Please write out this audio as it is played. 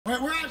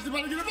Wait, we're actually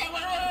about to get a fight.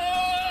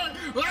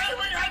 Wait, we're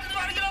actually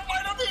about to get a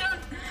fight up here.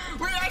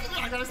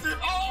 I gotta save.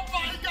 Oh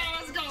my god,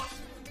 let's go.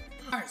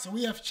 Alright, so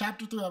we have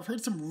chapter 3. I've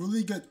heard some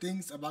really good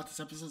things about this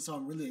episode, so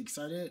I'm really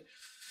excited.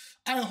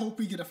 I hope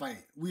we get a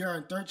fight. We are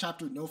in 3rd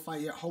chapter, no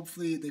fight yet.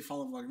 Hopefully they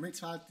follow Volume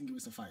 8's path and give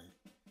us a fight.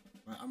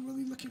 But I'm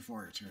really looking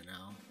forward to it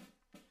now.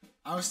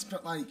 I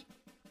spent like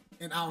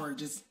an hour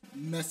just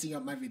messing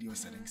up my video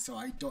settings, so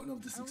I don't know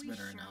if this looks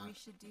better or not. We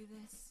should do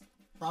this?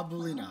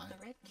 Probably not. The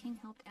Red King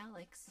helped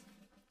Alex.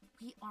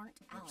 We aren't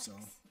Alex. So.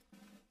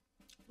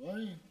 Boy,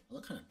 I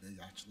look kind of big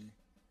actually.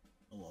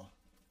 Oh well.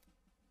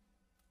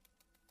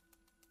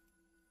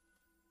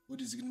 What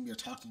is it gonna be, a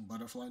talking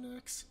butterfly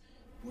next?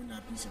 Wouldn't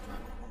that be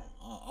surprising?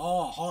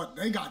 Oh,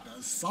 they got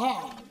the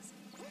songs.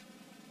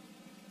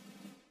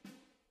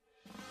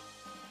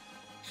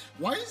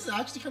 Why does it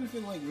actually kind of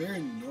feel like very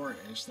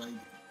Nora-ish, like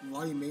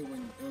Volume 8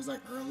 when it was like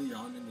early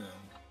on in the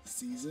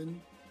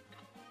season?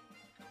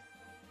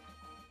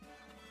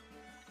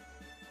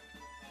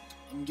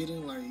 I'm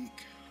getting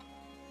like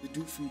the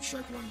dude from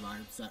Shrek 1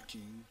 vibes, that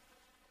king.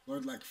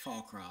 Lord like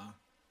Falkra.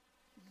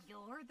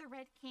 You're the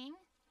Red King?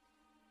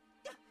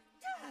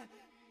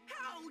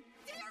 How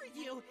dare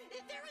you!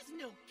 There is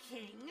no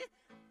king!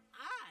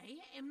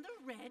 I am the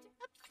Red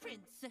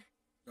Prince.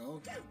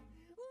 Oh.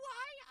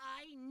 Why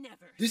I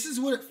never... This is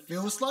what it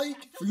feels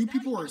like for you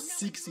people who are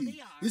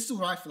 60. This is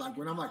what I feel like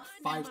when I'm like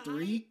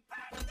 5'3",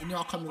 and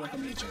y'all come in like a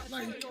midget.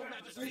 Like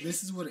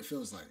this is what it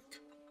feels like.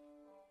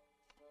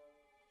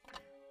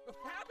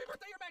 Happy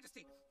birthday, Your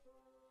Majesty!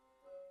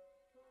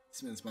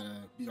 This man's about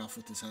to beat off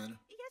with his head.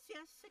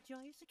 Yes, a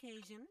joyous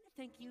occasion.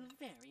 Thank you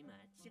very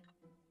much.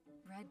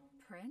 Red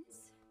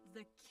Prince?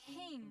 The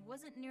king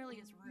wasn't nearly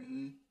as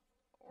rude,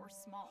 or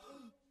small,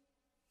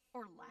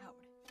 or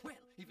loud. Well,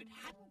 if it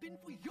hadn't been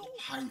for your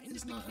height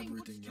is not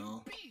everything,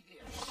 y'all.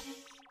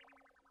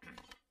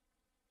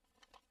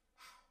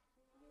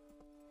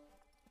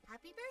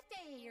 Happy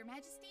birthday, Your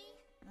Majesty.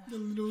 The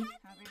little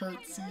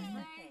curtsy.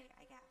 Birthday,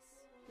 I guess.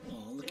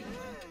 Oh, look at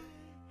that.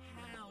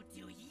 How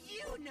do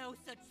you know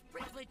such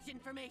privileged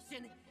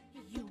information?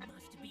 You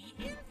must be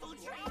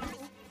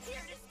infiltrators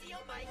here to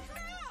steal my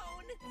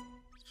crown!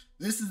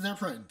 This is their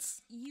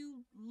prince.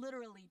 You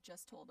literally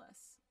just told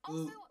us.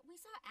 Also, we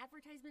saw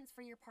advertisements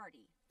for your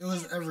party. It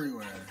was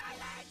everywhere.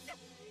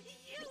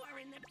 You are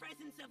in the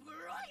presence of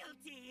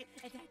royalty!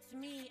 That's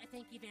me,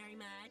 thank you very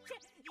much.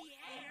 The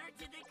heir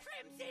to the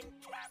Crimson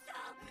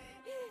Castle!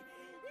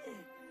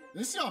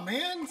 This your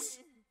man's?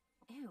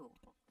 Ew.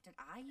 Did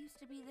I used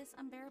to be this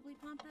unbearably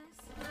pompous?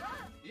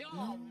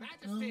 Your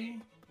Majesty,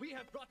 we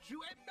have brought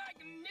you a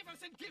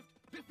magnificent gift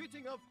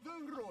befitting of the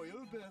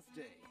royal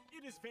birthday.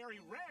 It is very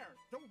rare,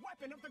 the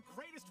weapon of the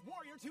greatest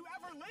warrior to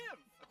ever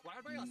live.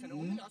 Acquired by us and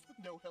only us with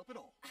no help at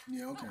all.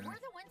 Yeah, okay. But we're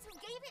the ones who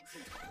gave it to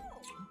you.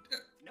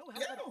 No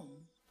help at all.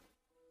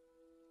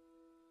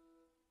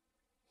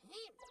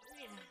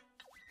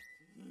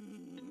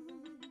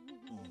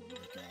 Oh my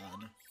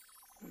god.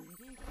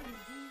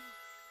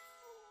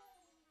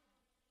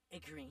 A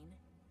green.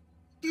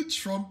 The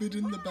trumpet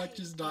in the back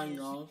just dying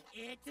off.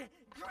 It's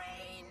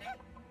green!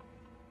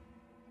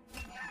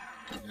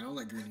 Yeah, I don't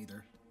like green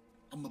either.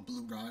 I'm a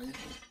blue guy.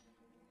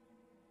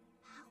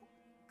 How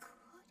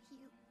could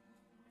you?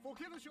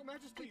 Forgive us, Your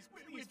Majesty.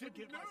 We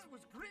didn't know it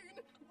was green.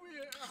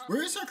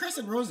 Where is her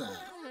crescent rose at?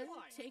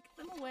 Take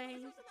them away.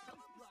 Your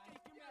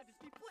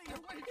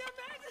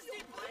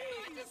Majesty,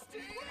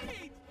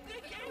 please!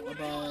 Bye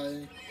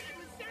bye.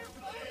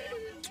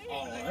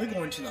 Oh, they're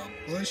going to the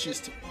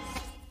bushes to.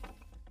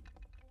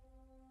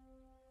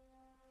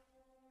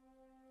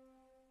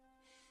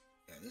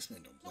 Yeah, this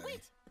man don't But play.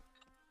 wait.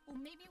 Well,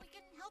 maybe we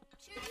can help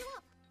cheer you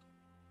up.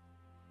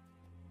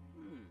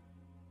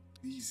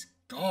 These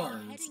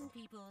guards. Petting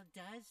people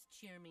does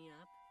cheer me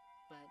up,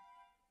 but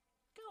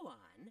go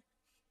on.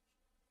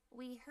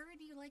 We heard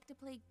you like to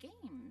play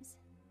games.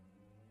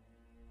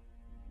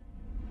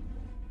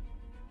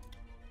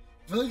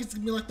 I feel like it's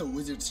gonna be like the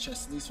wizard's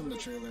chest, at least from the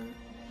trailer.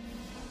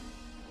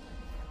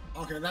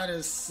 Okay, that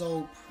is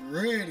so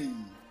pretty.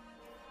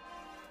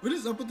 What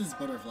is up with this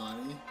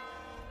butterfly?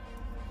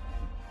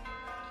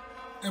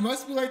 It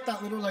must be like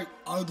that little like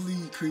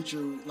ugly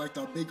creature, like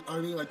the big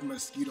ugly like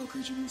mosquito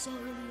creature we saw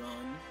earlier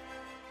on.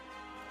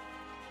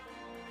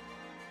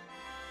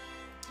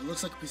 It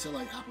looks like a piece of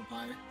like apple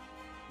pie.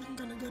 Looking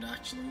kind of good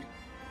actually.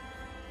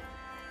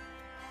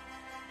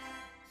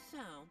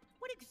 So,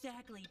 what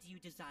exactly do you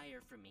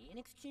desire from me in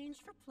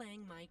exchange for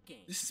playing my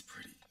game? This is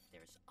pretty.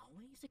 There's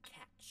always a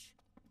catch.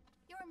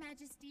 Your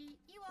Majesty,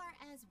 you are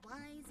as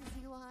wise as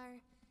you are.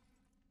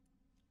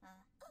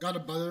 Gotta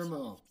butter him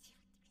up.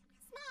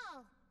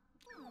 Small.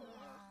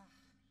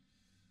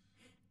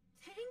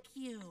 Thank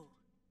you.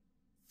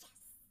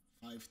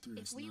 5'3"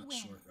 If is we not win.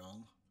 short,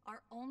 y'all.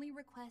 Our only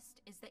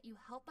request is that you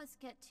help us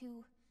get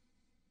to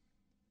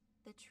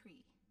the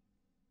tree.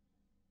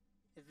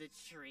 The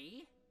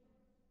tree?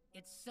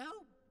 It's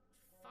so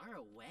far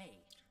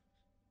away.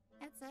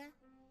 That's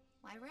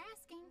why we're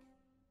asking.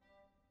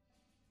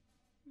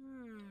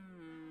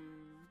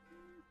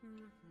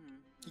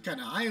 He kind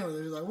of eyeing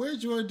it. He's like,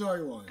 "Which one do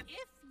I want?"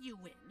 If you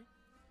win,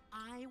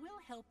 I will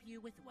help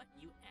you with what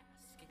you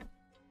ask.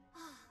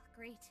 Oh,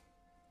 great.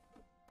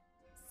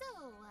 So,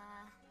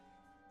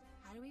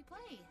 how do we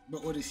play?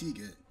 But what does he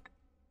get?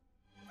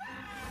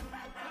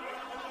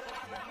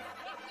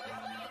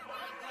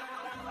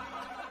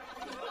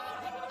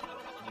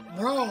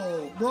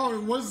 Bro,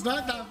 it was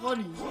not that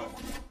funny.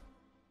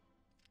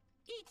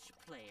 Each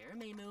player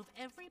may move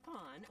every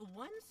pawn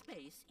one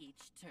space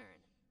each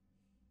turn.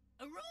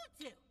 Rule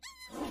 2.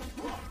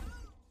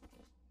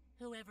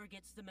 Whoever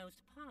gets the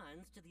most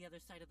pawns to the other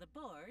side of the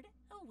board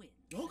wins.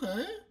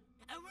 Okay.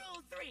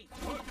 Rule 3.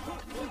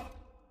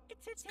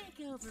 To take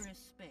over a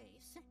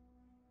space,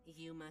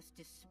 you must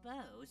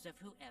dispose of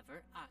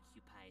whoever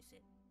occupies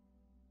it.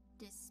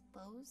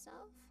 Dispose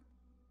of?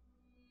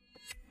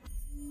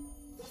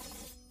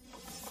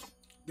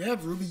 They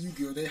have Ruby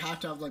Yu-Gi-Oh! They have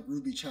to have like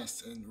Ruby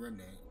chests and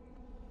Remnant.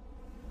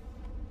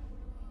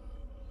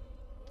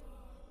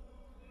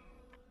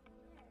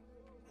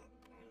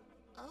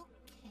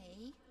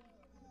 Okay.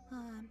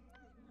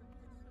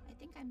 I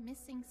think I'm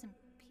missing some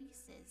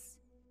pieces.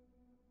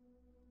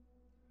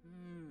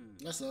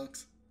 That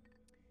sucks.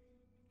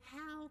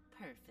 How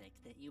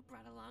perfect that you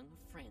brought along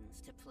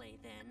friends to play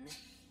then.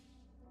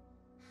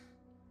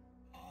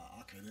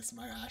 Okay, this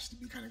might actually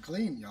be kind of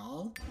clean,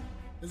 y'all.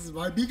 This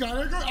might be kind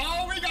of good.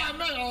 Oh, we got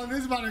met. Oh,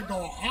 this about to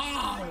go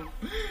off.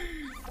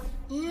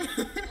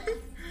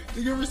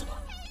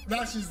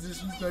 That's just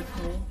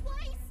disrespectful.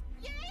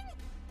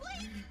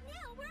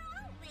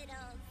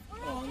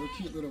 Oh, they're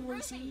cute little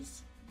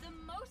voices. The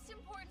most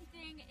important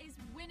thing is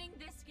winning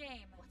this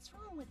game. What's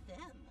wrong with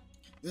them?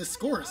 This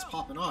score is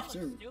popping off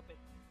too. Stupid.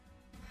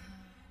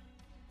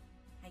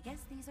 I guess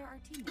these are our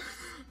teammates.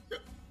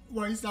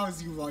 Why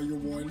sounds you while you're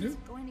No one? one's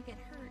going to get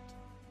hurt.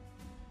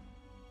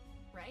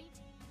 Right?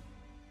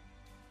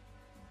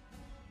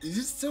 Is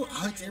it still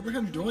Alex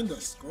Abraham doing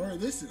the score?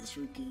 This is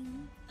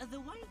freaking. The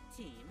white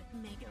team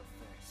may go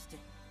first.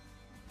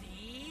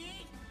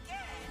 Begin!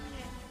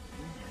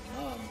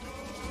 Oh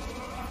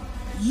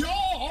Yo,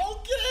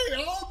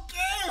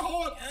 okay,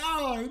 hold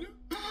on.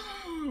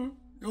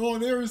 Yo,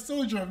 they were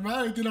so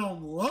dramatic and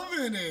I'm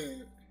loving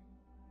it.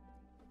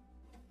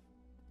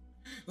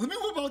 Let me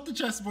whip out the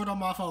chessboard on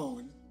my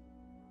phone.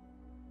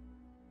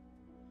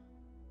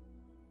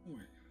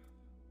 Wait.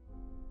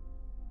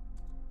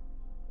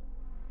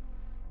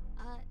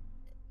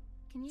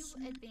 Can you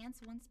advance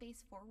one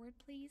space forward,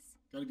 please?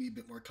 Gotta be a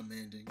bit more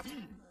commanding.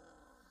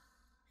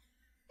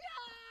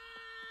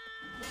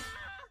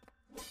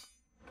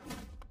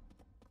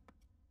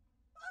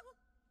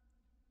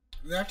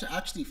 They have to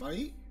actually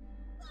fight?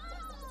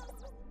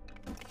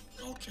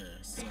 Okay,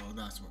 so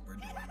that's what we're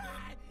doing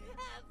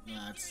then.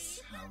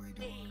 That's how we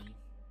doing.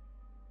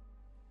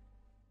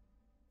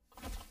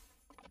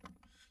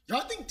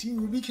 Y'all think Team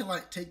RWBY can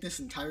like take this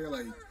entire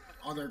like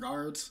all their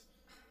guards?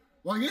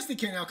 Well, I guess they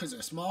can't now because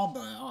they're small,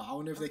 but I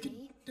wonder if they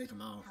could take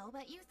them out. How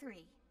about you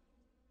three?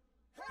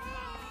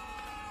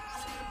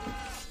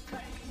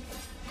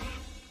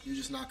 You're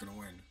just not gonna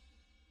win.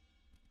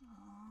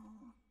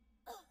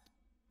 Oh.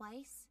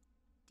 Weiss,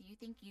 do you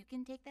think you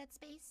can take that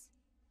space?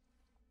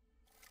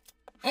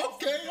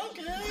 Okay.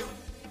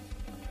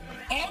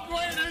 Oh,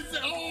 wait,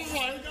 oh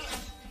my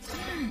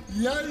god.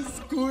 Yes,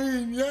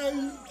 queen,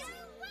 yes.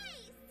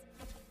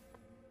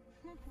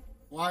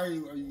 Why are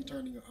you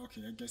turning it?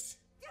 Okay, I guess.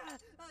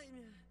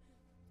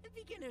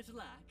 Beginner's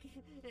luck.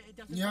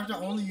 Doesn't You have to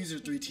bother me. only use your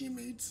 3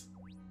 teammates.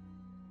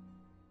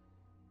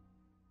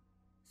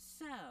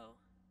 So,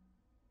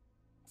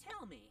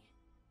 tell me,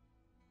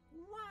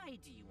 why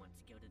do you want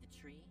to go to the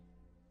tree?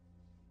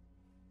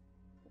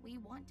 We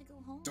want to go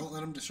home. Don't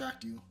let them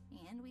distract you.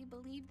 And we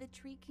believe the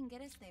tree can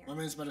get us there. My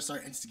man's better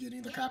start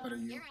instigating the crap out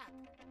of you. You're up.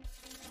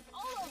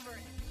 All over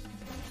it.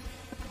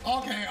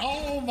 Okay,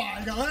 oh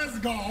my god, let's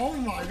go. Oh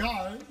my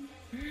god.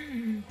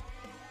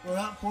 Well,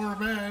 that poor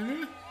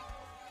man.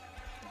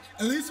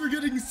 At least we're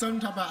getting some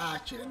type of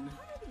action.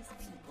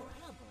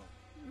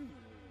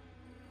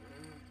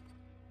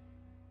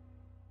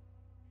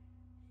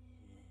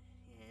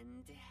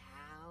 And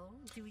how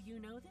do you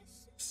know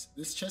this?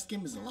 This chess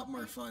game is a lot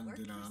more fun Work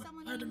than for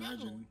someone I'd you know.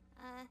 imagine.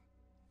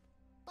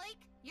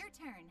 Blake, your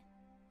turn.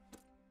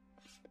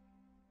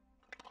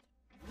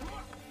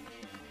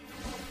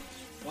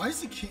 Why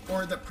is the king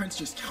or the prince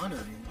just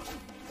countering?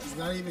 He's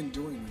not even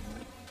doing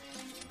anything.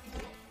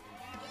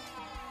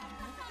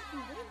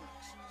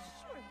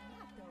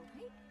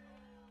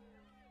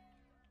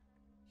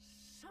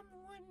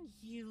 Someone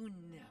you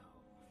know,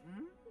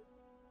 hmm?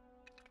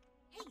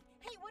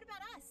 Hey, what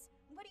about us?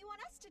 What do you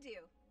want us to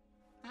do?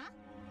 Huh?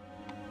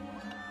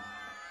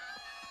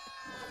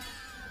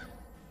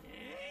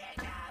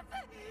 Enough!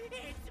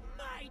 It's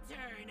my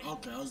turn!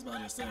 Okay, I was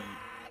about to say. Back!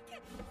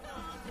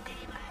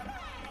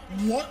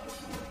 What?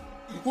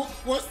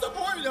 What's the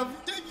point of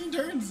taking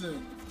turns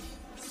then?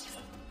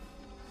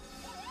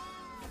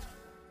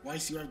 Why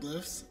do you have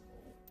glyphs?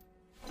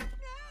 No!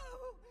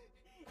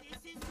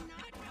 This is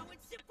not how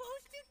it's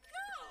supposed to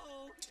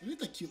go! Look at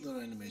the cute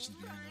little animations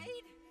behind them.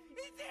 Right?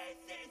 This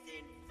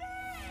isn't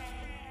fair!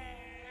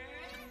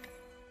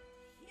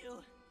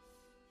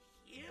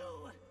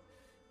 You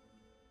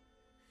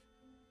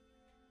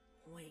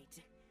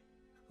Wait,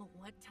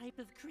 what type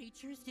of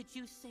creatures did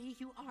you say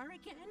you are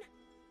again?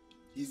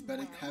 He's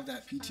better have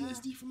that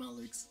PTSD from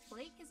Alex.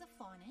 Blake is a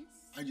faunus.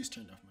 I just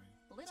turned off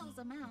my. Little's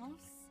a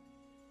mouse.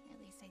 At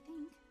least I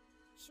think.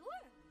 Sure.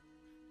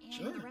 And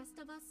Sure. the rest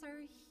of us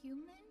are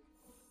human?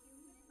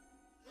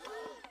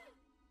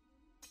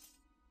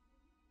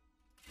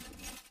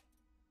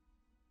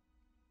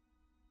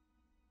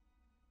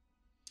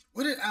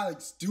 What did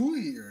Alex do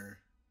here?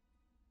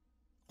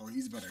 Oh,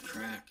 he's about to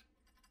crack.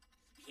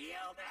 Human!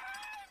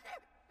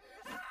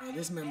 Oh,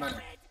 this man about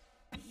to.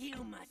 You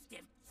must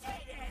have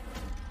cheated!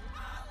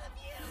 All of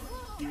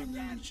you! He was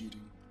literally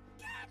cheating.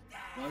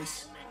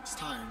 Weiss, it's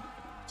time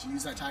to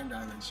use that time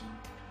dilation.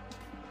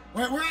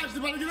 Wait, we're actually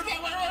about to get a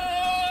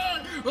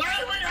fight. Wait, we're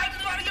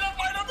actually about to get a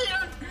fight up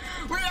here.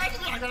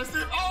 I gotta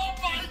save. Oh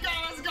my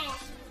god, let's go.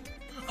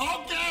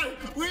 Okay,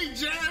 we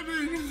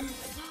jamming.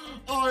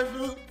 Oh, I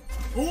feel.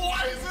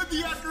 Why is it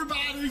the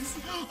acrobatics?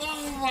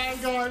 Oh my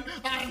god,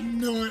 I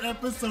knew it.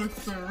 Episode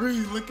 3.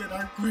 Look at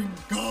our queen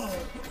go.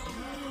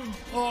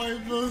 Oh,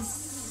 it feels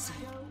so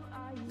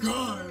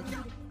good.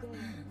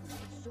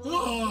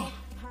 Oh.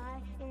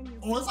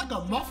 Oh, it's like a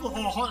muffler.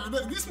 Oh, hard.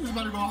 This one's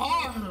about to go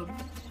hard.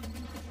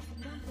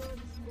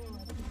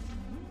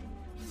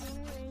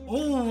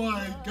 Oh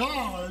my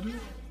god.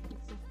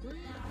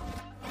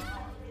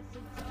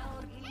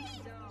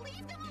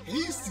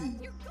 Hasty.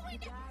 You're going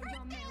to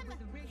hurt them!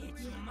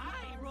 It's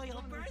my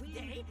royal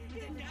birthday,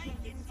 and I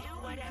can do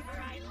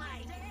whatever I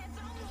like.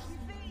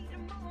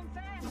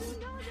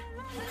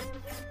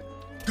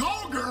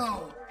 Go,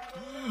 girl.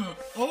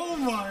 Oh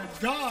my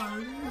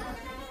god.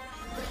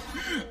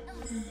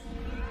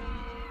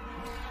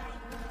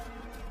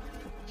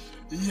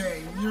 Yeah,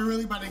 you're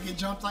really about to get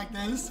jumped like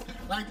this?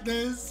 Like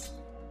this?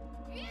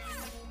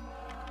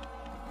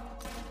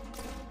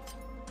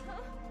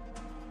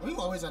 We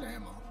always out of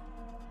ammo.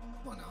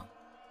 Come on now.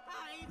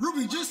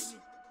 Ruby, just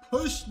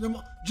push them.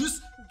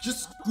 Just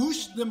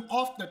squish them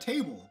off the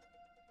table.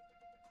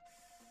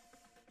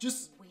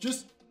 Just.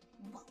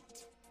 Won't.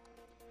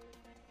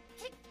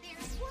 Hey,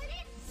 there's what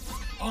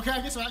it's. Okay,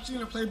 I guess we're actually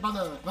gonna play by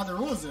the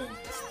rules then.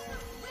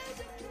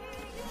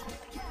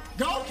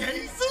 Go,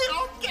 Casey.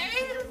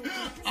 Okay.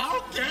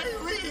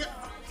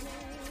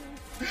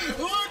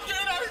 Look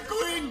at our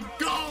queen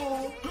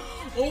go.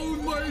 Oh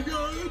my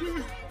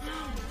god.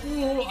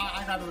 Oh,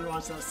 I gotta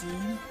rewatch that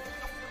scene.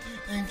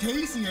 And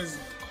Casey is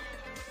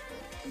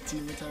the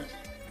team attack.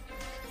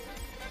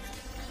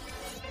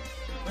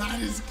 That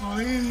is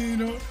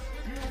clean.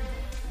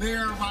 They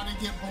are about to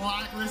get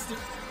blacklisted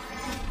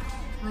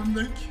from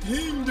the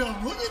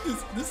kingdom. Look at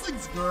this. This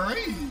looks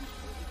great.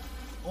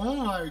 Oh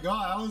my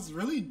god, I was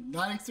really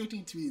not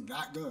expecting it to be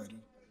that good.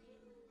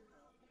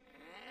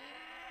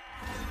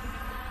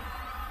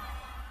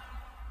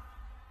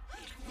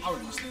 I would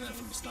have just done that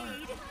from the start.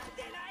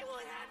 Then I will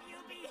have you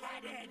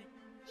beheaded.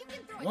 You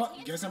can throw Well, a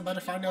tantrum guess I'm about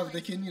to find out if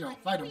they can, you know,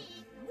 but fight him.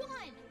 3, 1.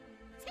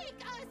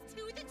 Take us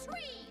to the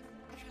tree.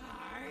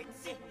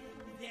 Cards,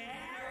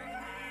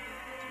 there.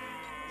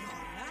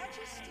 Your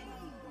Majesty,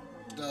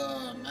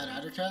 The Mad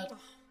Hatter Cat?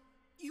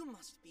 you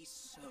must be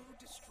so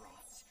distraught.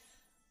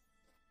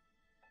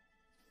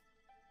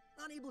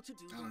 Unable to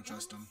do I don't the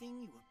trust one him. thing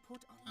you were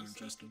put on I don't this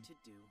trust acre him. to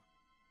do.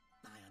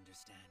 I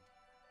understand.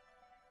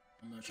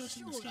 I'm not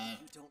trusting Surely this guy.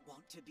 you don't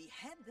want to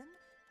behead them.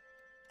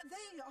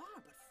 They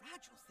are but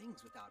fragile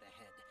things without a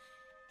head.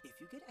 If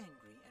you get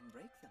angry and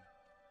break them,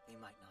 they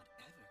might not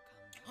ever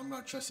come back. I'm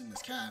not trusting this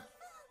cat.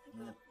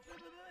 No,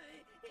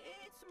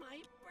 It's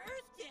my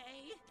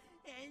birthday,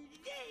 and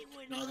they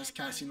would. no, this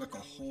cat seemed like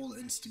a whole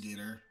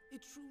instigator. It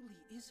truly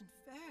isn't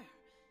fair.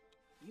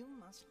 You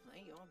must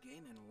play your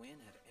game and win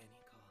at any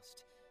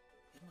cost.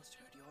 It must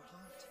hurt your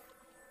heart.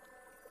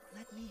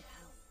 Let me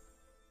help.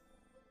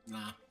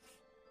 Nah.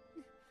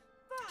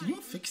 Can you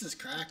fix this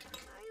crack?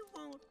 I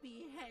won't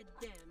behead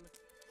them.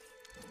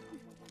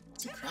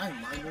 Is it crying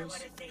I minors?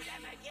 want to see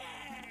them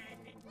again.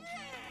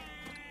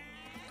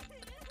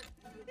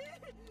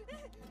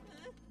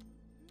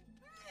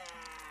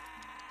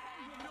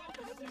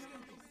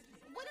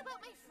 What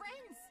about my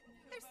friends?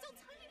 They're still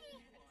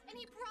tiny. And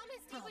he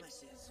promised he would.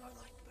 Promises are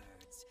like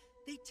birds.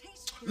 They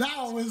taste That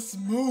good. was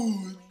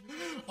smooth.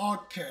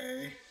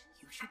 Okay.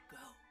 You should go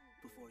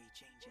before he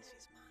changes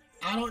his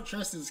mind. I don't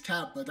trust this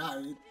cat, but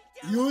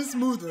he was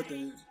smooth with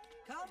it.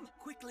 Come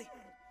quickly.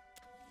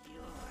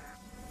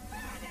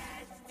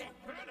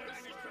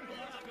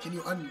 Can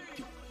you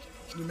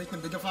can you make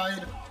them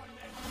bigified? Oh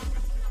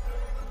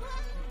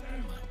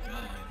my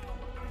god.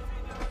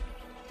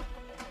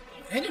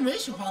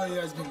 Animation quality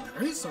has been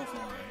great so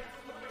far.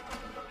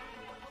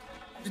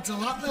 It's a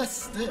lot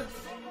less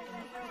stiff.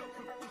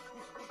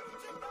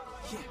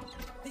 Here,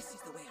 this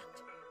is the way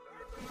out.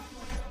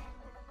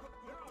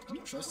 Can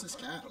you trust this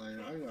cat? Like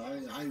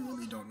I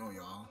really don't know,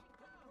 y'all.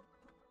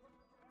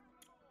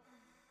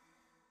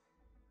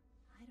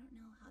 I don't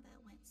know how that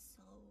went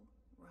so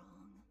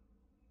wrong.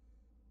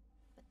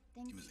 But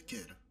thank He was a you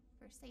kid.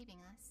 for saving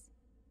us.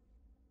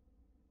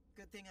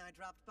 Good thing I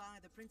dropped by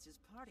the prince's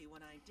party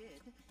when I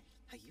did.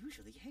 I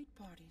usually hate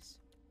parties.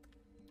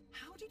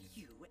 How did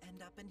you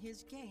end up in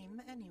his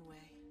game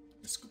anyway?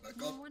 Let's go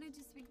back I up. wanted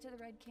to speak to the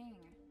Red King,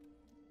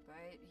 but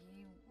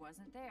he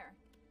wasn't there.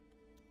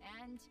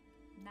 And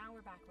now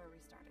we're back where we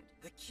started.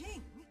 The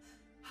king?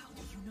 How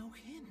do you know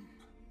him?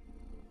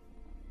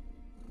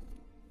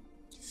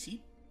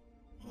 See?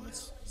 Oh,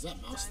 is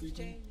that mouse Times sleeping?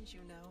 change,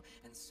 you know,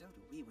 and so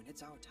do we when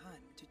it's our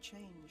time to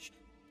change.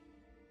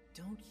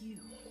 Don't you?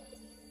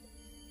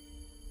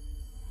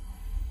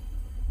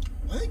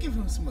 Why are they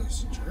giving him so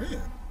much drip?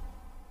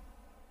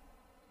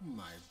 Oh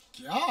my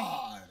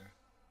god.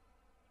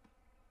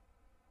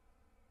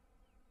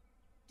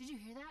 Did you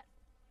hear that?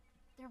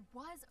 There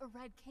was a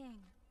Red King.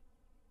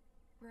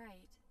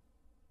 Right.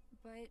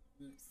 But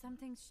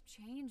something's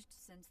changed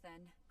since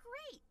then.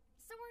 Great!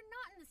 So we're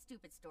not in the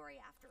stupid story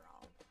after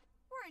all.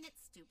 We're in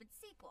its stupid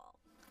sequel.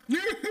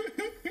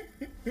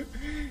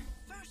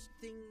 First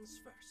things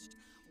first.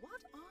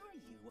 What are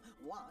you?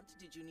 What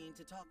did you need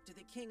to talk to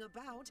the king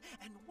about?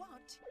 And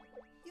what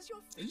is your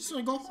They just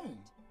wanna go home.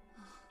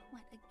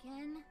 What,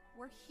 again?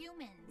 We're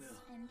humans, Well,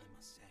 and I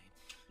must say.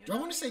 Do I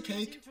wanna say As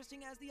cake?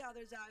 interesting as the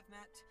others I've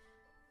met.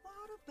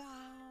 What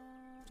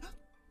about...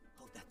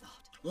 Hold that thought.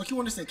 Look, you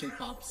want to say cake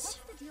pops.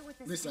 what's the deal with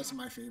this At least that's cat?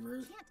 my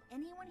favorite. Can't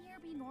anyone here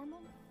be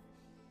normal?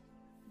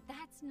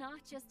 That's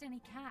not just any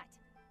cat.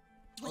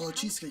 Oh, When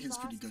cheesecake Alex is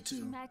pretty lost, good, She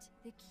too. met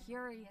the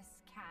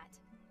curious cat,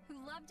 who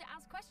loved to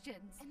ask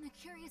questions. And the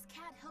curious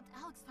cat helped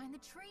Alex find the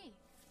tree.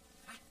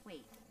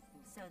 Wait,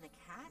 so the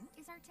cat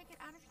is our ticket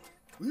out of here?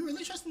 We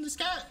really trusting this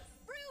cat.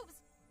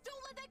 Rubes,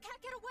 don't let that cat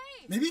get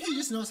away. Maybe he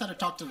just knows how to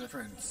talk to the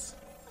friends.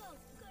 Oh,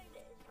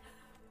 goodness.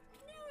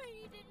 Now I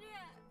need a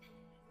nap.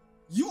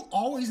 You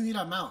always need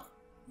a nap.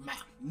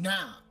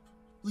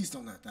 Please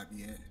don't let that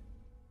be it.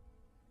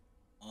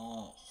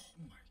 Oh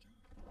my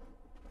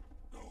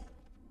god.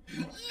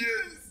 No.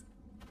 Yes!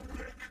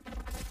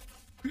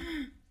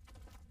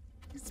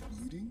 He's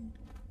bleeding?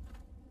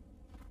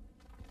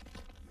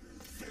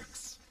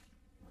 Fix.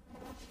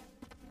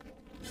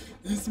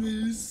 This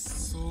man is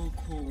so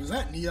cool. Was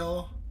that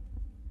Neo?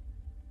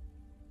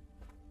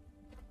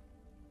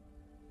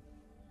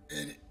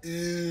 It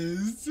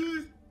is.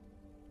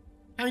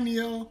 Hi,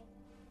 Neo.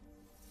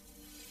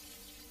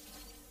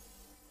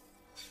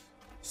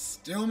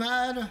 Still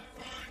mad?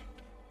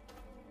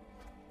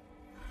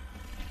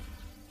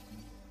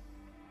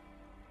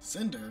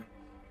 Cinder?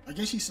 I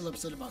guess she's still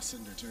upset about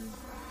Cinder too. You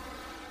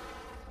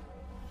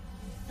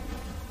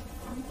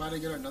about to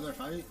get another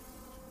fight?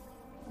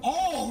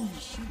 Oh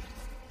shoot!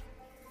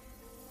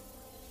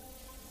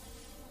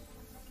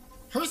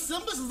 Her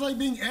Symbus is like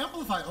being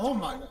amplified. Oh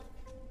my god.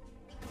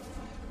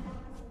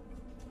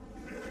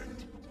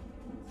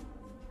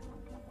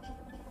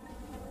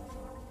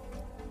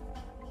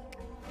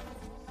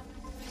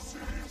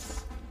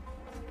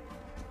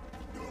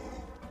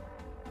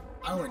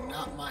 I would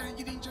not mind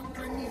getting jumped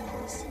by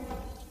Neos.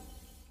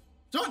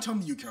 Don't tell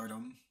me you killed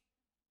him.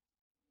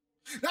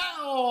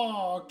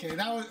 Oh, okay,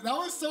 that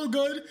was so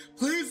good.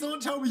 Please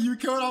don't tell me you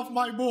killed off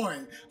my boy.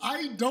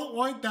 I don't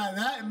want that.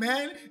 That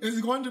man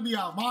is going to be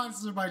a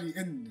monster by the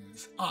end of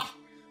this.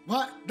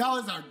 But that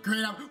was a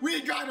great.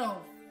 We got a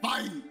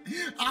fight.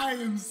 I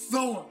am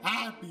so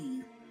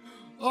happy.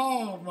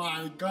 Oh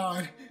my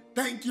god.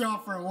 Thank y'all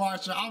for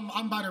watching. I'm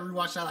about to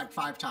rewatch that like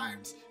 5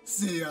 times.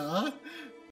 See ya.